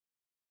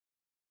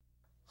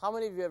How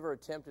many of you ever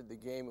attempted the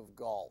game of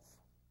golf?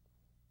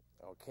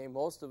 Okay,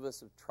 most of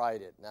us have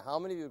tried it. Now, how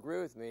many of you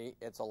agree with me?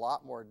 It's a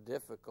lot more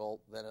difficult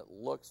than it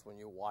looks when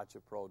you watch a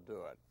pro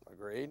do it.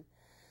 Agreed?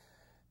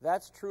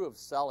 That's true of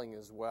selling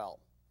as well.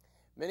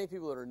 Many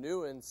people that are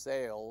new in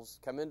sales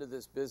come into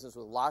this business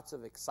with lots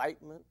of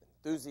excitement,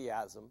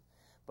 enthusiasm,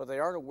 but they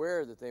aren't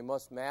aware that they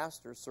must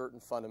master certain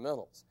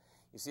fundamentals.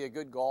 You see, a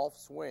good golf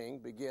swing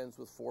begins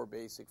with 4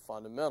 basic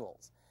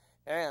fundamentals.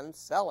 And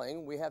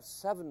selling, we have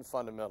 7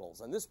 fundamentals.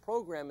 And this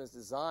program is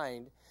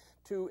designed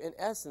to, in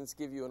essence,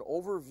 give you an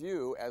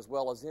overview as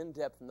well as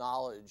in-depth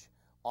knowledge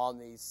on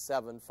these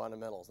 7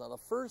 fundamentals. Now, the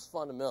first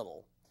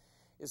fundamental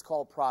is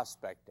called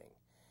prospecting.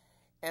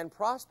 And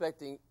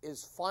prospecting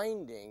is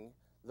finding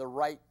the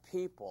right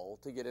people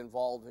to get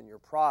involved in your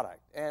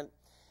product. And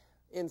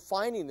in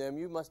finding them,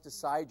 you must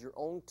decide your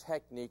own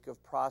technique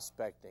of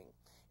prospecting.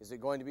 Is it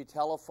going to be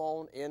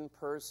telephone, in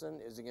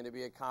person? Is it going to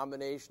be a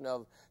combination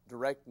of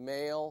direct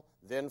mail,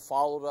 then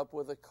followed up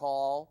with a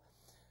call?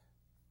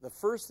 The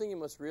first thing you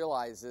must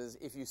realize is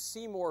if you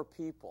see more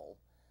people,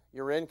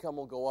 your income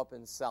will go up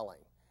in selling.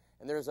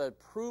 And there's a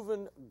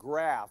proven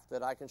graph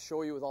that I can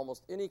show you with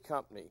almost any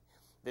company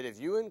that if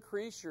you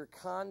increase your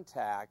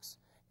contacts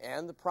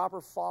and the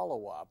proper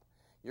follow-up,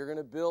 you're going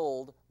to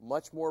build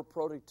much more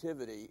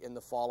productivity in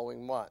the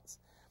following months.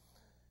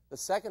 The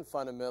second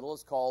fundamental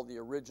is called the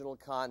original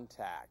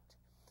contact.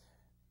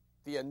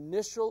 The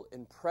initial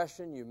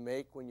impression you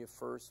make when you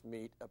first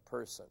meet a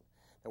person.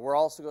 And we're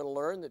also going to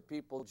learn that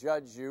people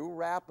judge you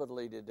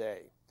rapidly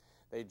today.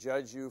 They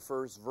judge you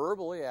first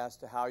verbally as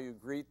to how you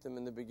greet them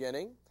in the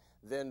beginning,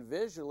 then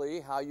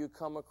visually how you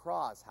come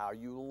across, how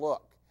you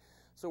look.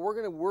 So we're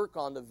going to work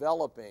on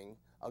developing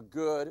a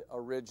good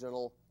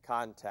original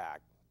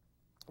contact.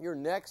 Your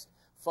next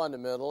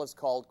fundamental is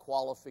called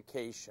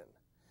qualification.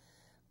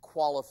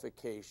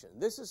 Qualification.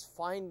 This is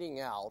finding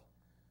out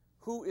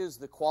who is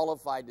the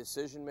qualified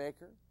decision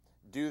maker.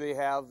 Do they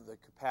have the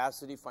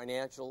capacity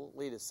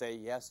financially to say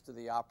yes to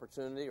the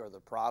opportunity or the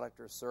product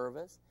or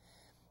service?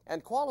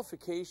 And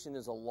qualification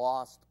is a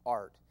lost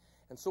art.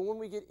 And so when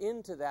we get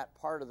into that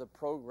part of the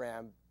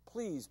program,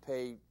 please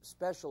pay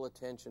special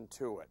attention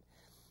to it.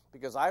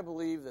 Because I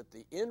believe that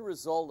the end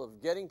result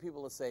of getting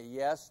people to say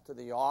yes to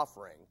the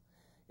offering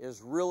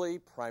is really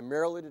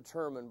primarily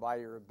determined by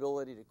your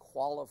ability to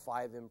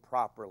qualify them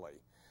properly.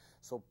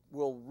 So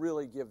we'll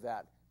really give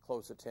that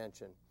close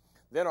attention.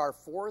 Then our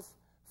fourth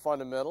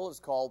fundamental is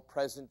called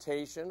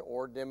presentation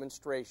or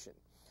demonstration.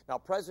 Now,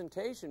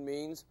 presentation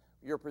means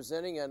you're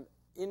presenting an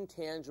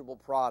intangible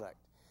product.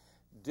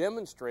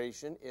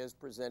 Demonstration is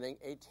presenting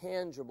a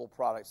tangible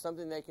product,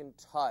 something they can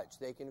touch,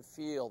 they can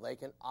feel, they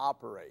can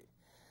operate.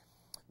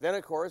 Then,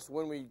 of course,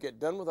 when we get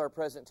done with our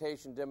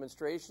presentation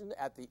demonstration,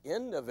 at the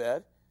end of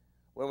it,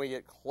 when we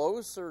get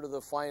closer to the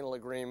final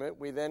agreement,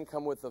 we then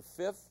come with the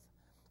fifth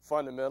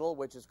fundamental,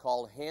 which is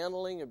called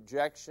handling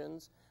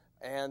objections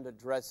and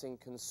addressing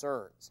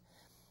concerns.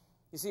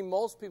 You see,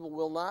 most people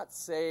will not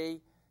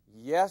say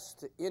yes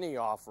to any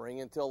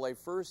offering until they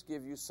first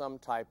give you some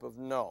type of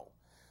no.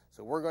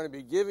 So we're going to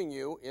be giving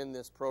you in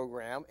this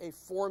program a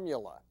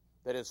formula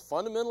that is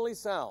fundamentally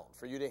sound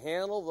for you to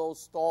handle those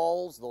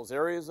stalls, those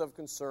areas of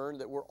concern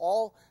that we're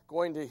all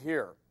going to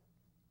hear.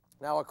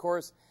 Now, of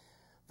course,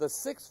 the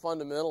sixth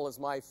fundamental is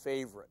my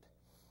favorite.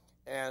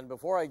 And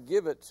before I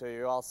give it to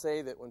you, I'll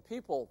say that when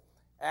people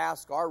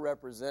ask our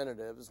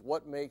representatives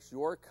what makes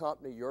your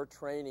company, your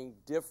training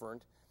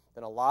different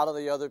than a lot of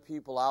the other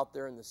people out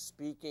there in the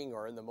speaking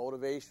or in the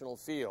motivational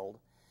field,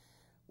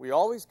 we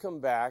always come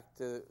back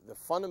to the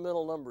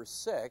fundamental number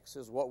 6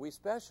 is what we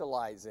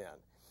specialize in.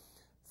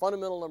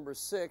 Fundamental number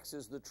 6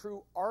 is the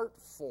true art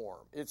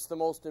form. It's the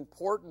most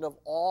important of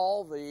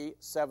all the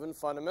 7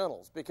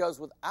 fundamentals, because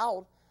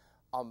without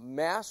a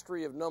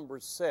mastery of number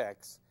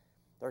 6,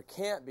 there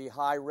can't be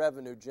high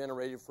revenue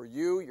generated for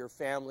you, your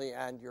family,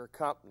 and your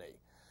company.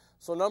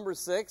 So number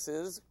 6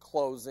 is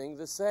closing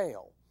the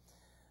sale.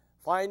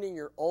 Finding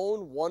your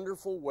own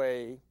wonderful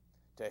way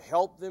to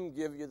help them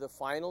give you the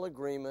final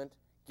agreement,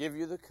 give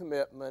you the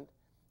commitment,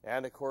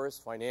 and of course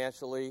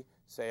financially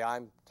say,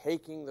 I'm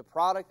taking the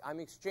product, I'm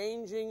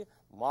exchanging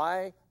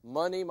my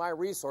money, my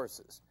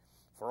resources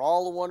for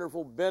all the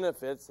wonderful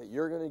benefits that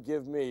you're going to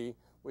give me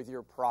with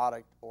your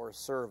product or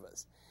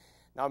service.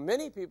 Now,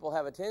 many people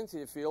have a tendency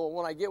to feel,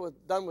 well, when I get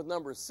done with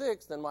number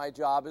 6, then my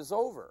job is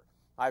over.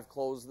 I've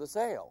closed the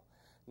sale.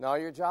 No,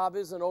 your job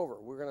isn't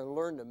over. We're going to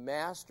learn to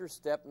master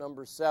step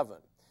number 7.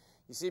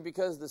 You see,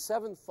 because the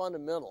 7th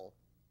fundamental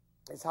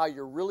is how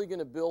you're really going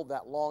to build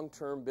that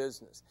long-term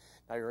business.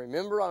 Now, you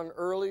remember on an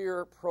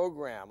earlier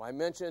program, I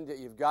mentioned that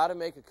you've got to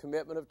make a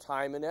commitment of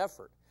time and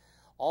effort,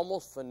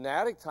 almost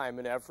fanatic time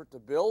and effort to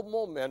build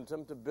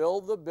momentum, to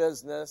build the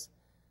business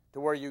to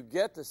where you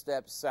get to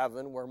step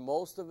 7, where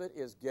most of it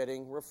is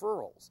getting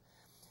referrals.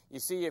 You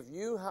see, if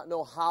you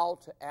know how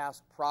to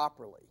ask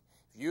properly,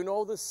 if you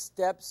know the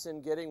steps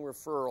in getting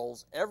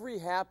referrals, every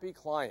happy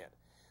client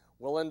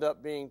will end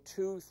up being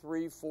 2,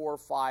 3, 4,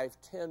 5,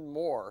 10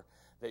 more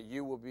that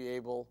you will be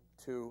able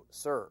to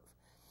serve.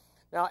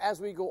 Now,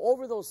 as we go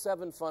over those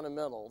 7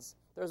 fundamentals,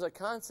 there's a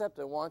concept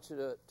I want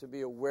you to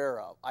be aware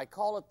of. I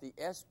call it the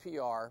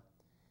SPR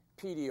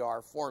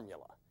PDR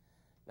formula.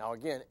 Now,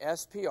 again,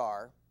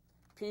 SPR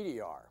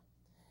PDR.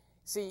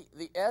 See,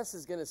 the S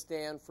is going to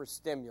stand for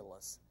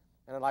stimulus.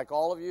 And I'd like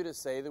all of you to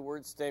say the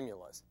word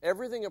stimulus.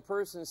 Everything a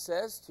person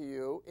says to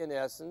you, in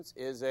essence,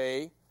 is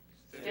a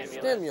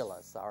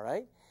stimulus, all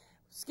right?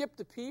 Skip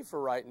the P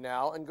for right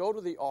now and go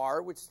to the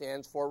R, which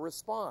stands for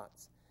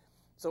response.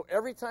 So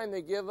every time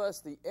they give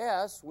us the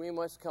S, we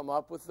must come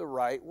up with the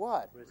right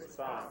what?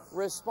 Response.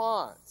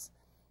 Response.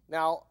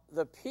 Now,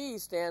 the P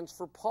stands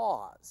for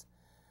pause.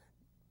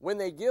 When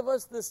they give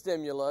us the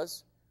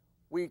stimulus,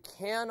 we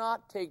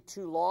cannot take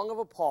too long of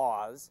a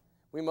pause.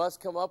 We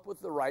must come up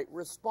with the right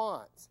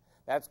response.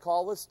 That's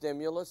called the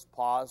stimulus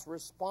pause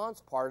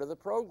response part of the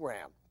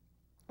program.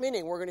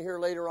 Meaning, we're going to hear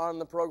later on in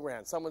the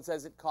program, someone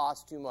says it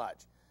costs too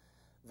much.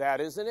 That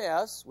is an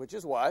S, which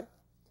is what?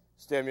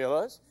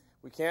 Stimulus.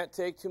 We can't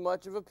take too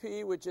much of a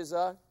P, which is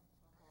a,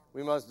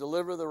 we must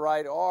deliver the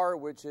right R,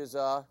 which is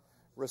a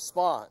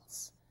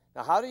response.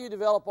 Now, how do you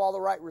develop all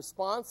the right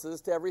responses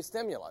to every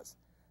stimulus?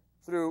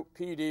 Through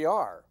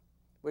PDR,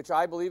 which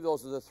I believe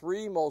those are the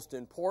 3 most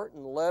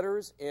important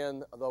letters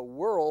in the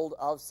world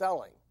of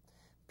selling.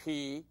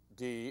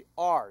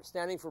 PDR,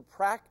 standing for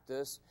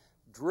practice,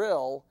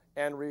 drill,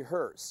 and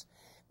rehearse.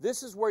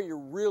 This is where you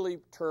really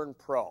turn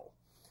pro.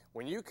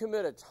 When you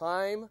commit a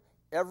time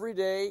every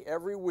day,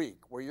 every week,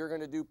 where you're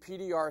going to do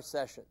PDR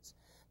sessions,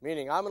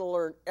 meaning I'm going to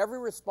learn every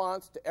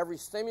response to every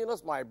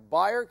stimulus my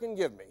buyer can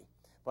give me,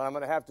 but I'm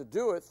going to have to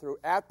do it through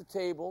at the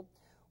table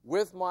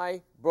with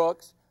my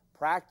books,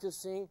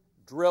 practicing,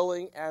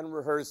 drilling, and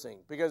rehearsing.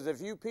 Because if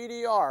you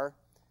PDR,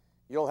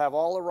 you'll have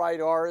all the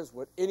right R's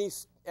with any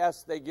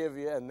S they give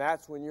you, and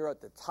that's when you're at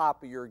the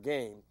top of your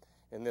game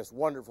in this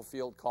wonderful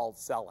field called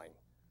selling.